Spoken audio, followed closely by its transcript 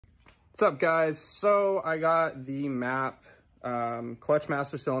What's up, guys? So I got the MAP clutch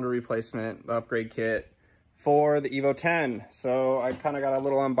master cylinder replacement, the upgrade kit for the Evo 10. So I kind of got a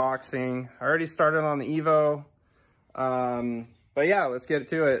little unboxing. I already started on the Evo, but yeah, let's get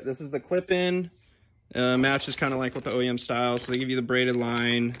to it. This is the clip-in. Matches kind of like with the OEM style. So they give you the braided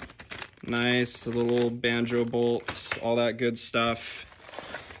line, nice, the little banjo bolts, all that good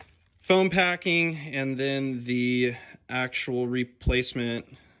stuff. Foam packing, and then the actual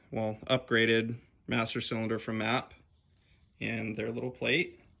replacement, well, upgraded master cylinder from MAP and their little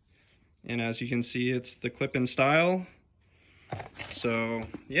plate. And as you can see, it's the clip-in style. So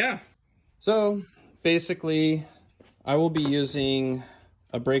yeah. So basically, I will be using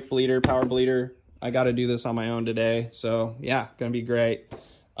a brake bleeder, power bleeder. I got to do this on my own today. So yeah, gonna be great.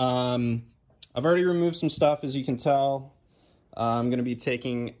 I've already removed some stuff, as you can tell. I'm gonna be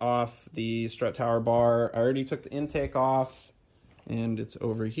taking off the strut tower bar. I already took the intake off, and it's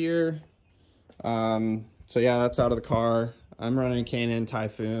over here. So yeah, that's out of the car. I'm running K&N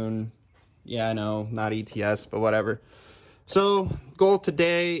Typhoon. Yeah, I know, not ETS, but whatever. So goal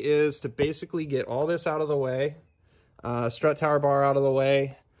today is to basically get all this out of the way. Strut tower bar out of the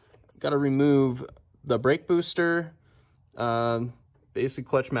way. Got to remove the brake booster, basic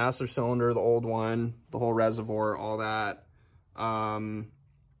clutch master cylinder, the old one, the whole reservoir, all that.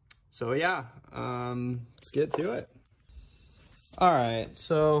 So yeah, let's get to it. All right,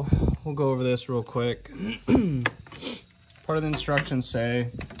 so we'll go over this real quick. Part of the instructions say,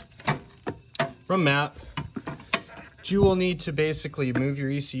 from MAP, you will need to basically move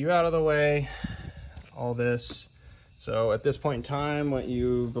your ECU out of the way, all this. So at this point in time,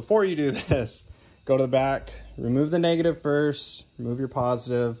 before you do this, go to the back, remove the negative first, remove your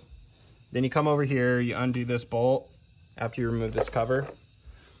positive. Then you come over here, you undo this bolt after you remove this cover.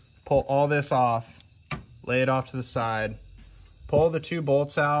 Pull all this off, lay it off to the side. Pull the two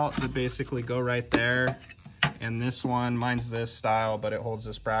bolts out that basically go right there. And this one, mine's this style, but it holds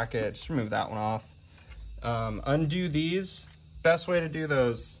this bracket. Just remove that one off. Undo these. Best way to do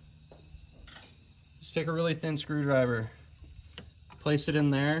those, just take a really thin screwdriver, place it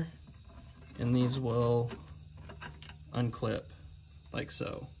in there, and these will unclip like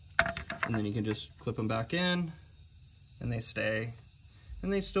so. And then you can just clip them back in, and they stay,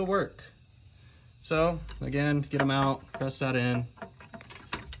 and they still work. So again, get them out, press that in,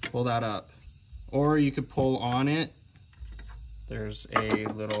 pull that up. Or you could pull on it. There's a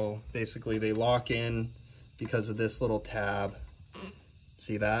little, basically they lock in because of this little tab.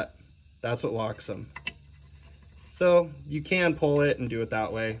 See that? That's what locks them. So you can pull it and do it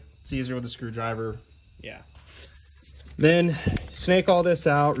that way. It's easier with a screwdriver. Yeah. Then snake all this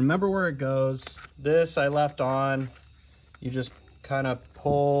out. Remember where it goes. This I left on. You just kind of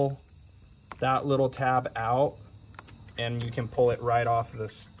pull that little tab out, and you can pull it right off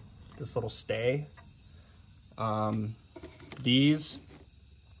this little stay. These,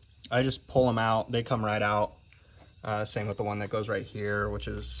 I just pull them out. They come right out. Same with the one that goes right here, which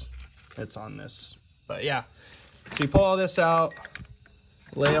is, it's on this. But yeah, so you pull all this out,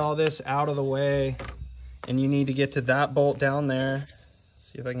 lay all this out of the way, and you need to get to that bolt down there.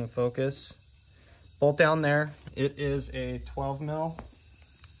 See if I can focus. Bolt down there. It is a 12 mil.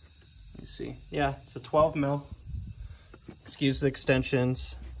 Let me see. Yeah, it's a 12 mil. Excuse the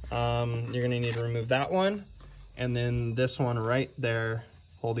extensions. You're gonna need to remove that one, and then this one right there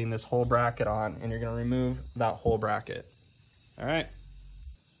holding this whole bracket on, and you're gonna remove that whole bracket. All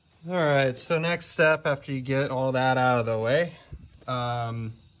right, so next step after you get all that out of the way,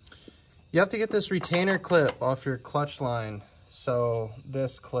 you have to get this retainer clip off your clutch line. So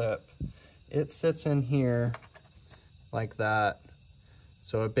this clip, it sits in here like that.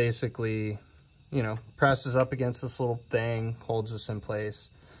 So it basically, you know, presses up against this little thing, holds this in place.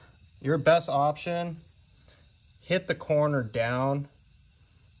 Your best option, hit the corner down.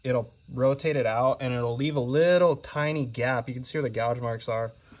 It'll rotate it out, and it'll leave a little tiny gap. You can see where the gouge marks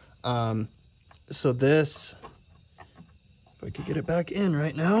are. So this, if I could get it back in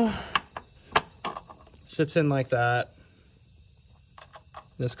right now, sits in like that.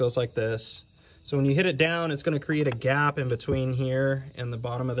 This goes like this. So when you hit it down, it's going to create a gap in between here and the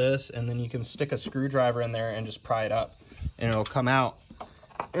bottom of this, and then you can stick a screwdriver in there and just pry it up, and it'll come out.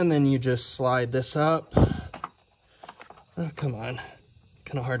 And then you just slide this up. Oh, come on.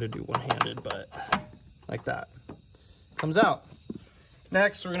 Kind of hard to do one-handed, but like that. Comes out.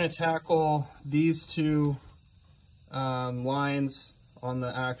 Next, we're going to tackle these two lines on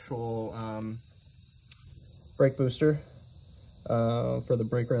the actual brake booster for the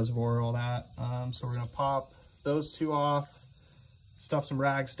brake reservoir, all that. So we're going to pop those two off, stuff some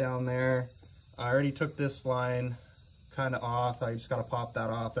rags down there. I already took this line kind of off. I just got to pop that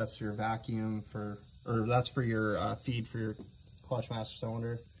off. That's your vacuum for, or that's for your feed for your clutch master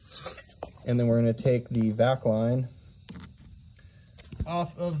cylinder. And then we're going to take the vac line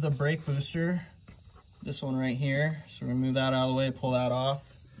off of the brake booster, this one right here. So remove that out of the way, pull that off.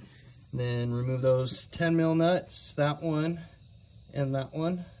 Then remove those 10 mil nuts, that one and that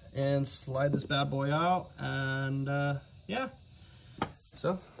one, and slide this bad boy out. And yeah,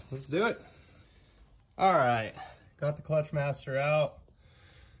 so let's do it. All right, got the clutch master out.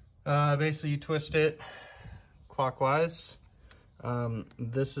 Basically you twist it clockwise.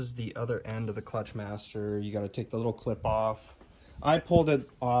 This is the other end of the clutch master. You got to take the little clip off. I pulled it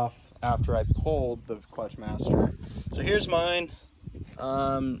off after I pulled the clutch master. So here's mine.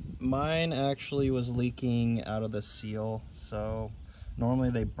 Mine actually was leaking out of the seal, so normally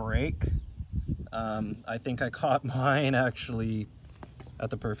they break. I think I caught mine actually at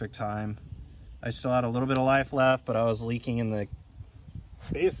the perfect time. I still had a little bit of life left, but I was leaking in the,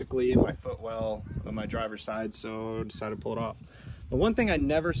 basically in my footwell on my driver's side, so I decided to pull it off. The one thing I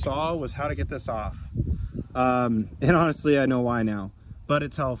never saw was how to get this off. And honestly, I know why now, but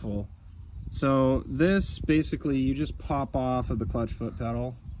it's helpful. So this, basically, you just pop off of the clutch foot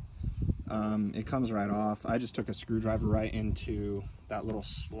pedal. It comes right off. I just took a screwdriver right into that little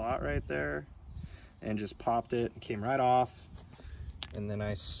slot right there and just popped it. It came right off. And then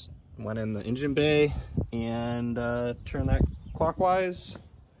I went in the engine bay and turned that clockwise,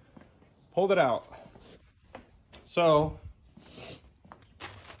 pulled it out. So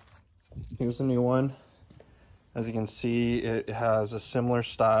here's the new one. As you can see, it has a similar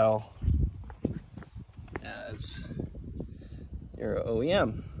style as your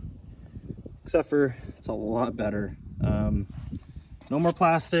OEM, except for it's a lot better. No more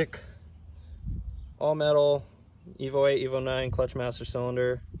plastic, all metal, Evo 8, Evo 9 clutch master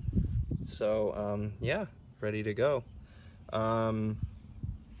cylinder. So yeah, ready to go.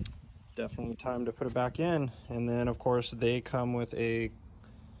 Definitely time to put it back in. And then of course they come with a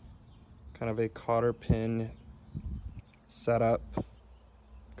kind of a cotter pin setup.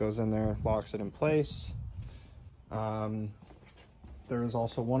 Goes in there, locks it in place. There's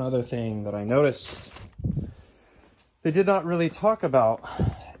also one other thing that I noticed they did not really talk about,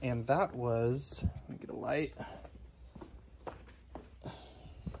 and that was, let me get a light.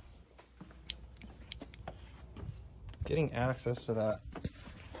 Getting access to that.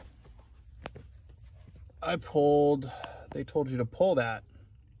 They told you to pull that.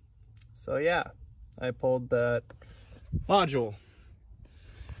 So yeah, I pulled that module.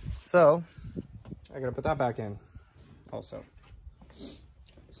 So I gotta put that back in also.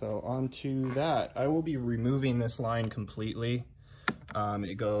 So onto that. I will be removing this line completely.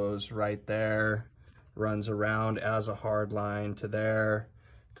 It goes right there, runs around as a hard line to there,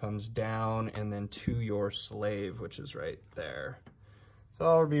 comes down, and then to your slave, which is right there. So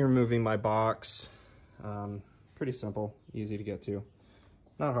I'll be removing my box. Pretty simple, easy to get to,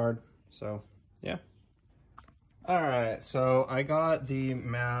 not hard. So yeah. All right, so I got the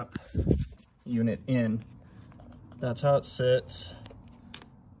map unit in. That's how it sits.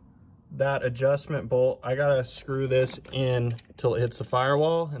 That adjustment bolt, I gotta screw this in till it hits the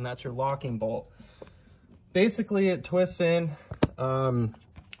firewall, and that's your locking bolt. Basically, it twists in.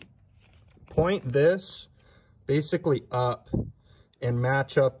 Point this basically up and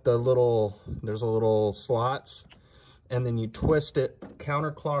match up the little, there's a little slots, and then you twist it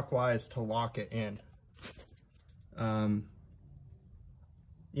counterclockwise to lock it in.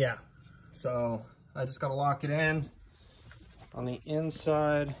 Yeah, so I just gotta lock it in. On the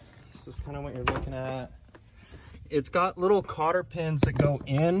inside, this is kind of what you're looking at. It's got little cotter pins that go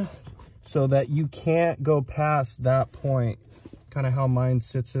in so that you can't go past that point. Kind of how mine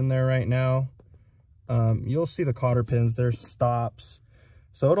sits in there right now. You'll see the cotter pins, there's stops.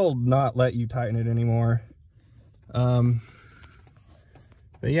 So it'll not let you tighten it anymore.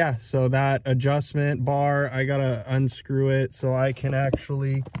 But yeah, so that adjustment bar, I gotta unscrew it so I can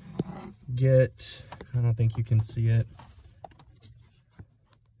actually get, I don't think you can see it.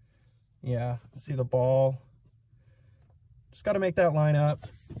 Yeah, see the ball. Just gotta make that line up.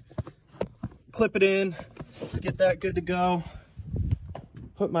 Clip it in, get that good to go.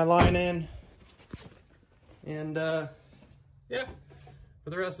 Put my line in. And yeah, but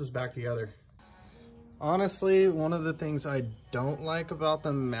the rest is back together. Honestly, one of the things I don't like about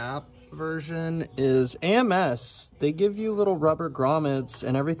the map version is AMS. They give you little rubber grommets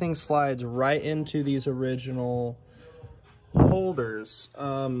and everything slides right into these original holders.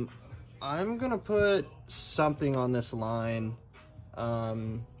 I'm gonna put something on this line.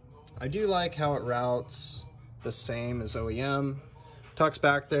 I do like how it routes the same as OEM. Tucks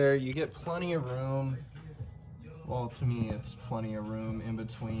back there, you get plenty of room. well, to me, it's plenty of room in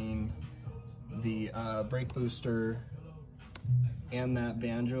between the brake booster and that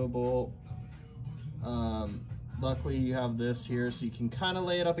banjo bolt. Luckily you have this here, so you can kind of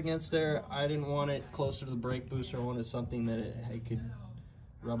lay it up against there. I didn't want it closer to the brake booster. I wanted something that it could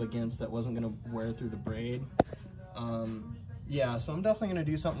rub against that wasn't going to wear through the braid. Yeah, so I'm definitely going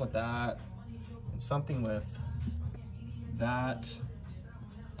to do something with that and something with that.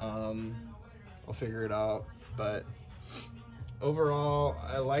 I'll figure it out, but overall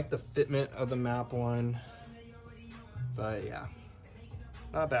I like the fitment of the map one, but yeah,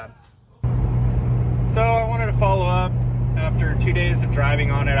 not bad. So I wanted to follow up after 2 days of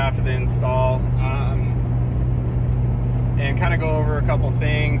driving on it after the install, and kind of go over a couple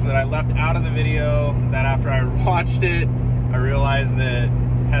things that I left out of the video that after I watched it, I realized that it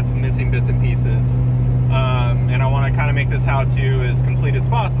had some missing bits and pieces. And I want to kind of make this how-to as complete as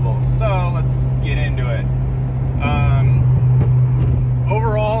possible. So let's get into it.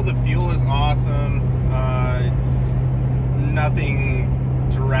 Overall, the fuel is awesome. It's nothing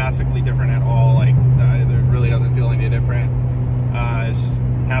drastically different at all. Like, it really doesn't feel any different. It's just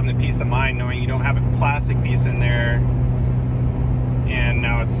having the peace of mind knowing you don't have a plastic piece in there and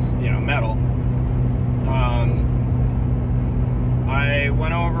now it's, you know, metal. I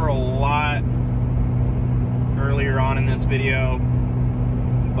went over a lot earlier on in this video,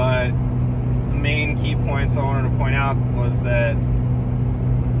 but the main key points I wanted to point out was that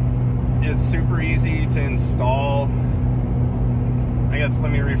it's super easy to install. I guess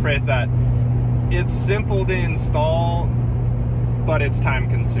let me rephrase that. It's simple to install, but it's time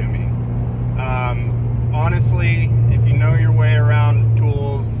consuming. Honestly, if you know your way around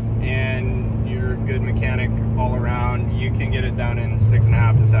tools and you're a good mechanic all around, you can get it done in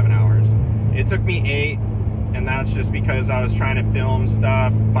 6.5 to 7 hours. It took me 8, and that's just because I was trying to film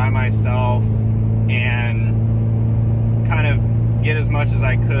stuff by myself and kind of get as much as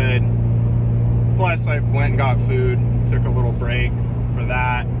I could. Plus, I went and got food, took a little break for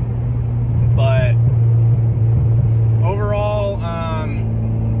that. But overall,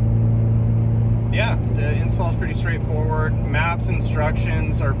 yeah, the install is pretty straightforward. Maps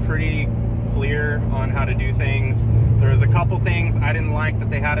instructions are pretty clear on how to do things. There was a couple things I didn't like that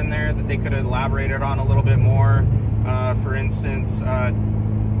they had in there that they could have elaborated on a little bit more. For instance,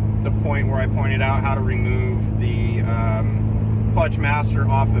 the point where I pointed out how to remove the clutch master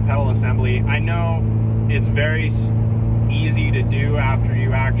off the pedal assembly. I know it's very easy to do after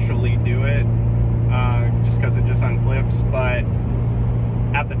you actually do it, just because it just unclips, but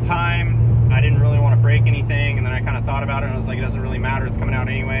at the time I didn't really want to break anything, and then I kind of thought about it and I was like, it doesn't really matter, it's coming out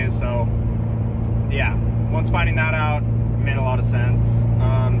anyways. So yeah, once finding that out, it made a lot of sense.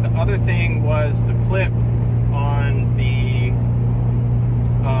 The other thing was the clip on the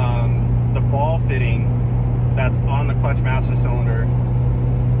ball fitting that's on the clutch master cylinder.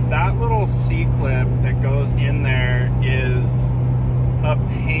 That little C-clip that goes in there is a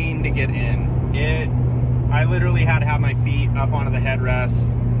pain to get in. I literally had to have my feet up onto the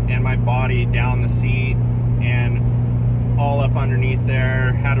headrest and my body down the seat and all up underneath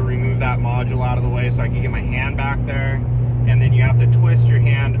there. Had to remove that module out of the way so I could get my hand back there. And then you have to twist your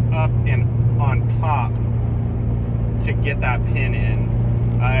hand up and on top to get that pin in.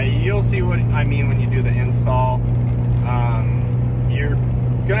 You'll see what I mean when you do the install. You're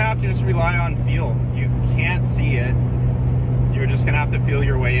gonna have to just rely on feel. You can't see it. You're just gonna have to feel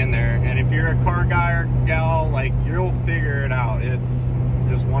your way in there. And if you're a car guy or gal, like, you'll figure it out. It's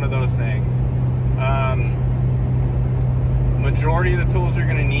just one of those things. Majority of the tools you're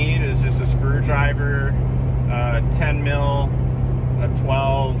gonna need is just a screwdriver, 10 mil, a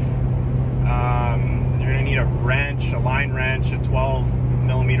 12. You're gonna need a wrench, a line wrench, a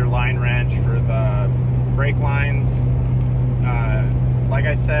 12mm line wrench for the brake lines. Like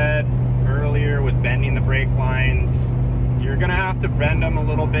I said earlier, with bending the brake lines, you're gonna have to bend them a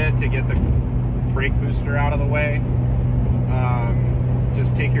little bit to get the brake booster out of the way.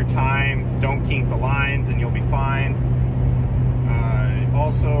 Just take your time, don't kink the lines, and you'll be fine.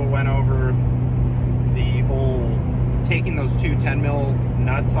 Also went over the whole taking those two 10mm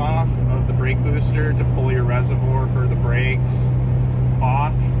nuts off of the brake booster to pull your reservoir for the brakes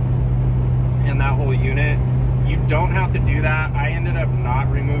off, and that whole unit. You don't have to do that. I ended up not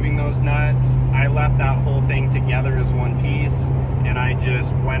removing those nuts. I left that whole thing together as one piece, and I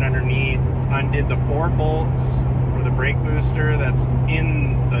just went underneath, undid the 4 bolts for the brake booster that's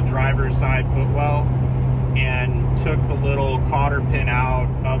in the driver's side footwell, and took the little cotter pin out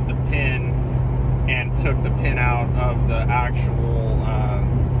of the pin and took the pin out of the actual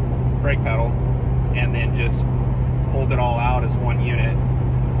brake pedal, and then just pulled it all out as one unit.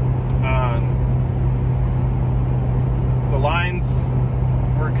 the lines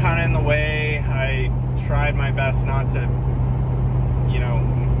were kind of in the way. I tried my best not to, you know,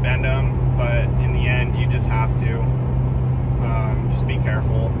 bend them, but in the end you just have to. Just be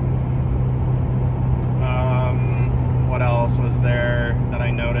careful. What else was there that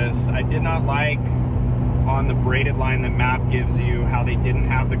I noticed? I did not like on the braided line that map gives you how they didn't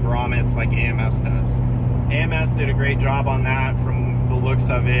have the grommets like AMS does. AMS did a great job on that from the looks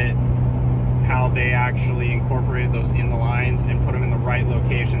of it, how they actually incorporated those in the lines and put them in the right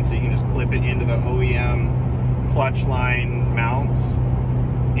location so you can just clip it into the OEM clutch line mounts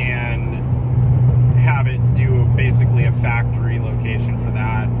and have it do basically a factory location for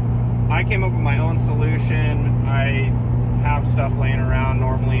that. I came up with my own solution. I have stuff laying around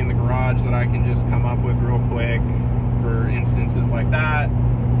normally in the garage that I can just come up with real quick for instances like that.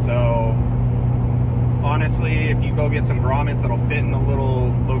 So honestly, if you go get some grommets that'll fit in the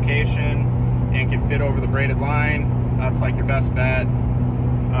little location and can fit over the braided line, that's like your best bet.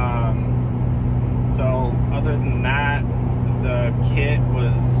 So other than that, the kit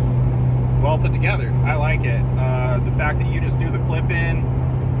was well put together. I like it. The fact that you just do the clip in,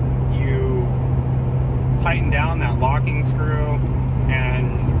 you tighten down that locking screw,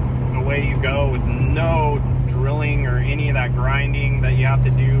 and away you go with no drilling or any of that grinding that you have to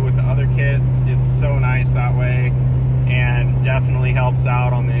do with the other kits. It's so nice that way, and definitely helps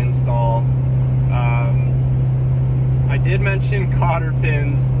out on the install. I did mention cotter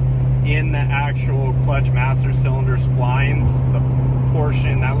pins in the actual clutch master cylinder splines, the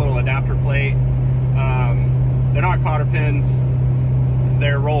portion, that little adapter plate. They're not cotter pins,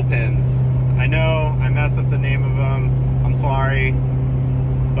 they're roll pins. I know I mess up the name of them, I'm sorry,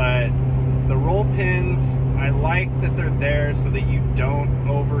 but the roll pins, I like that they're there so that you don't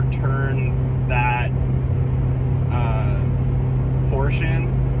overturn that portion.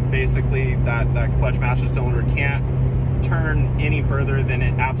 Basically, that clutch master cylinder can't turn any further than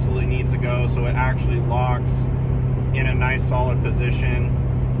it absolutely needs to go, so it actually locks in a nice solid position.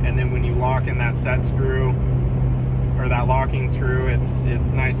 And then when you lock in that set screw or that locking screw, it's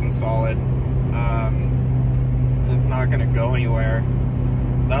nice and solid. It's not going to go anywhere.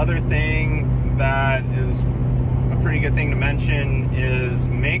 The other thing that is a pretty good thing to mention is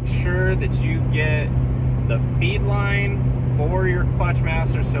make sure that you get the feed line for your clutch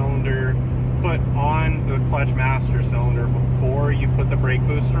master cylinder put on the clutch master cylinder before you put the brake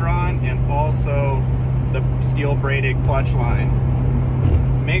booster on, and also the steel braided clutch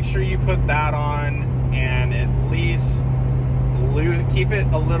line. Make sure you put that on and at least keep it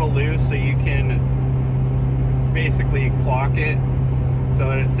a little loose so you can basically clock it so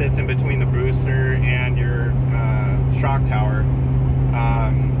that it sits in between the booster and your shock tower.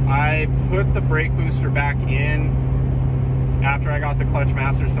 I put the brake booster back in after I got the clutch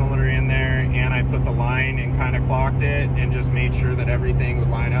master cylinder in there, and I put the line and kind of clocked it and just made sure that everything would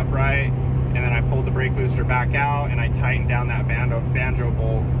line up right. And then I pulled the brake booster back out and I tightened down that banjo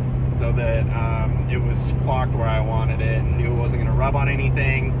bolt so that it was clocked where I wanted it and knew it wasn't going to rub on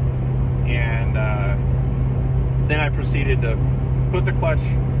anything. And then I proceeded to put the clutch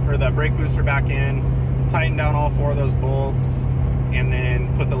or the brake booster back in, tighten down all 4 of those bolts, and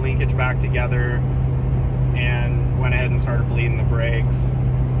then put the linkage back together and went ahead and started bleeding the brakes.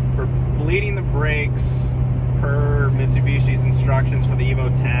 For bleeding the brakes, per Mitsubishi's instructions for the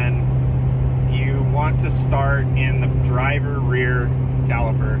Evo 10, you want to start in the driver rear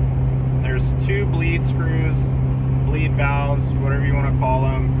caliper. There's 2 bleed screws, bleed valves, whatever you want to call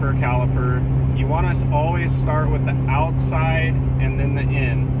them, per caliper. You want to always start with the outside and then the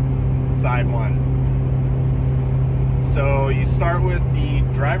inside one. So you start with the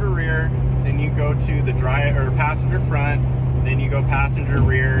driver rear, then you go to the passenger front, then you go passenger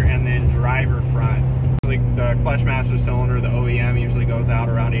rear, and then driver front. The clutch master cylinder, the OEM, usually goes out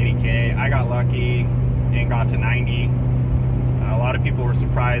around 80K. I got lucky and got to 90. A lot of people were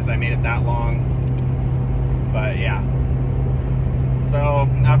surprised I made it that long, but yeah. So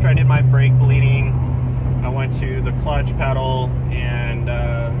after I did my brake bleeding, I went to the clutch pedal and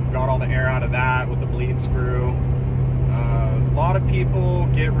got all the air out of that with the bleed screw. A lot of people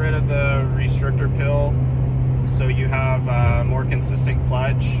get rid of the restrictor pill so you have a more consistent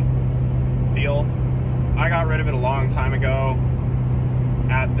clutch feel. I got rid of it a long time ago.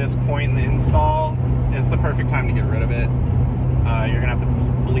 At this point in the install, it's the perfect time to get rid of it. You're gonna have to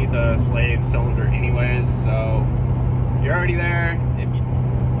bleed the slave cylinder anyways, so you're already there. If you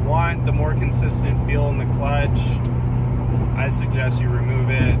want the more consistent feel in the clutch, I suggest you remove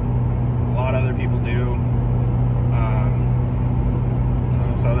it. A lot of other people do.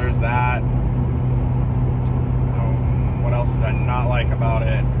 So there's that. What else did I not like about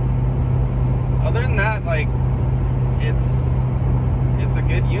it? Other than that, like, it's a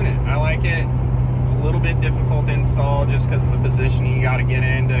good unit. I like it. A little bit difficult to install just because of the positioning you got to get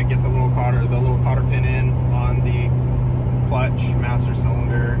in to get the little cotter pin in on the clutch, master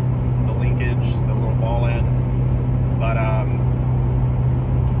cylinder, the linkage, the little ball end. But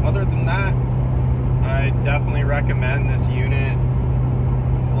other than that, I definitely recommend this unit.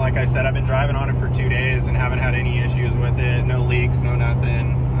 Like I said, I've been driving on it for 2 days and haven't had any issues with it. No leaks, no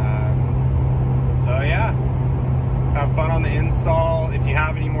nothing. So yeah, have fun on the install. If you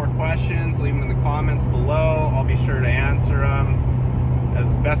have any more questions, leave them in the comments below. I'll be sure to answer them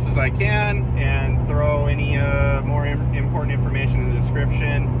as best as I can and throw any more important information in the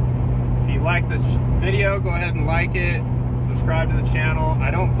description. If you like this video, go ahead and like it. Subscribe to the channel.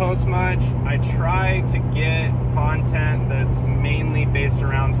 I don't post much. I try to get content that's mainly based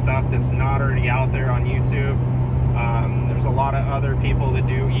around stuff that's not already out there on YouTube. There's a lot of other people that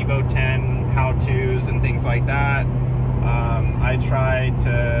do Evo 10 how-tos and things like that. I try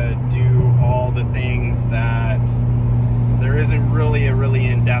to do all the things that there isn't really a really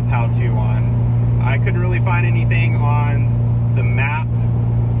in-depth how-to on. I couldn't really find anything on the map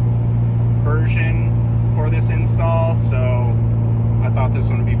version for this install, so I thought this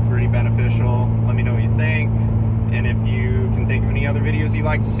one would be pretty beneficial. Let me know what you think, and if you can think of any other videos you'd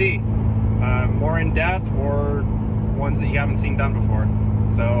like to see, more in depth or ones that you haven't seen done before.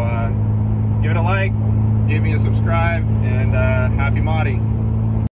 So give it a like, give me a subscribe, and happy modding.